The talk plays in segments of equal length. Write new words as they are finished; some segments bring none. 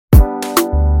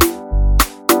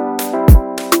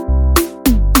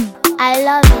I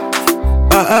love it.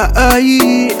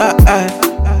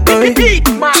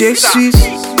 Jesus.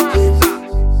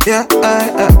 Yeah,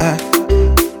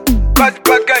 Bad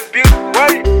guy build,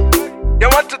 why? They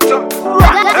want to talk.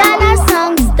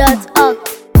 GhanaSongs.org.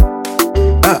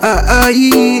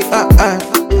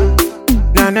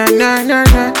 Na.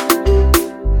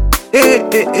 Eh.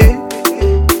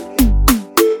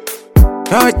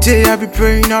 All day I've been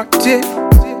praying all day.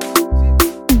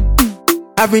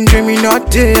 I've been dreaming all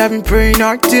day, I've been praying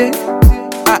all day.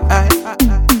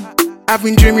 I've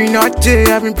been dreaming all day,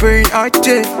 I've been praying all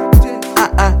day.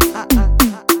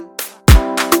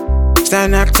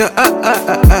 Stand actor,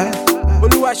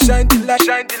 Oluwa shine the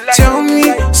light. Tell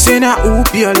me, say now who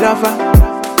be your lover?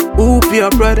 Who be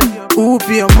your brother? Who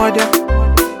be your mother?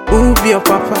 Who be your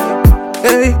papa?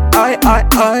 Hey, I.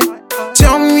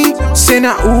 Tell me, say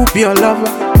now who be your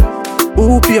lover?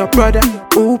 Who be your brother?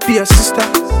 Who be your sister?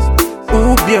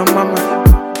 Who be your mama?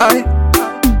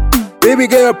 Baby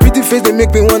girl, your pretty face, they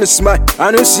make me wanna smile.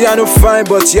 I know see I no fine,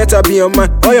 but yet I be your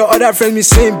man. All your other friends be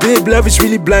saying, babe, love is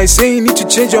really blind. Saying you need to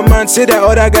change your mind, say that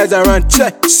other guys around.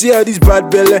 Check, see all these bad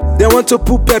belly, they want to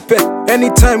put pepper.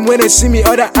 Anytime when they see me,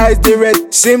 other eyes they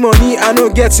red. Say money, I no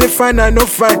get, say fine, I no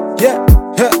fine. Yeah,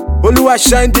 Oluwa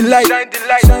shine the light.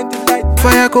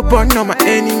 Fire go burn on my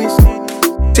enemies.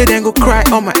 Say then go cry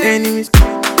on my enemies.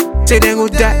 Say then go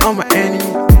die on my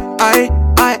enemies. I.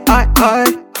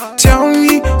 Tell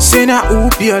me, say now who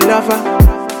be your lover?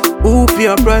 Who be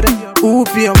your brother? Who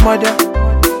be your mother?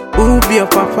 Who be your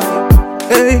papa?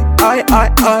 Hey, I.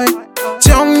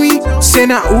 Tell me, say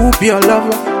now who be your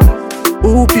lover?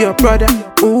 Who be your brother?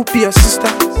 Who be your sister?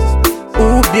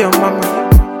 Who be your mama?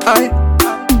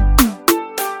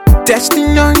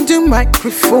 Testing on the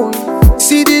microphone.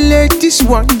 See the ladies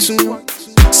want to know.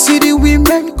 See the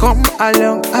women come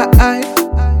along.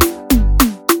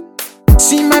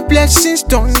 See my blessings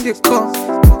don't they come.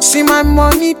 See my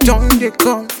money don't they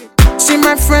come. See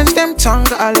my friends them tongue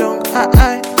along.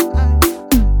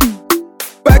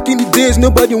 Back in the days,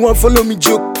 nobody want follow me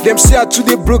joke. Them say I too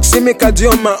they broke, say make I do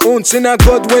on my own. Say now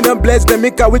God when I'm blessed, then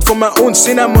make I wait for my own.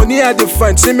 Say now money I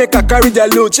define, say make I carry their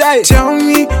load. Chai. Tell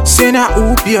me, say now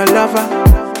who be your lover?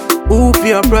 Who be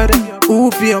your brother?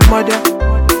 Who be your mother?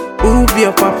 Who be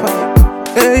your papa?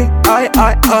 Hey, I.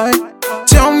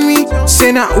 Tell me,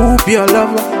 say now who be your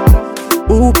lover?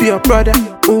 Who be your brother?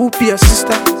 Who be your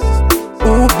sister?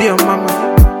 Who be your mama?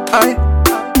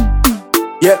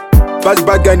 Yeah, fast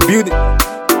bad guy in the building.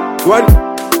 What?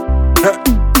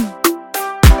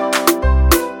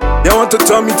 They want to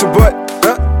turn me to boy.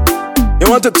 They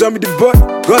want to turn me to boy.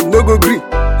 God no go green.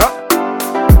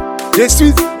 They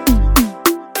sweet.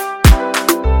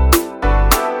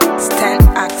 Stand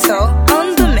Axel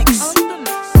on the mix.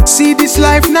 See this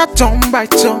life not turn by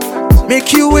turn.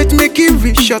 Make you wait, make you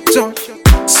reach your turn.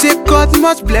 Say God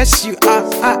must bless you.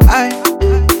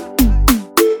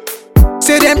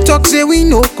 Say them talk, say we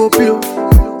no go blow.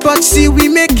 But see we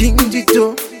making the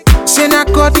dough. Say na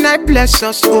God night bless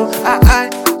us.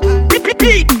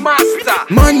 Beat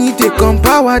master. Money they come,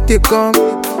 power they come.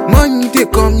 Money they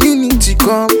come, unity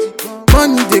come.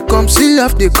 Money they come, see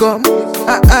love they come.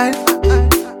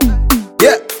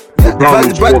 Yeah,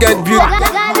 fast bad guy in the building.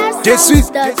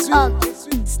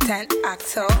 GhanaSongs.org. Stand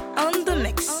Axel on the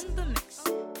mix.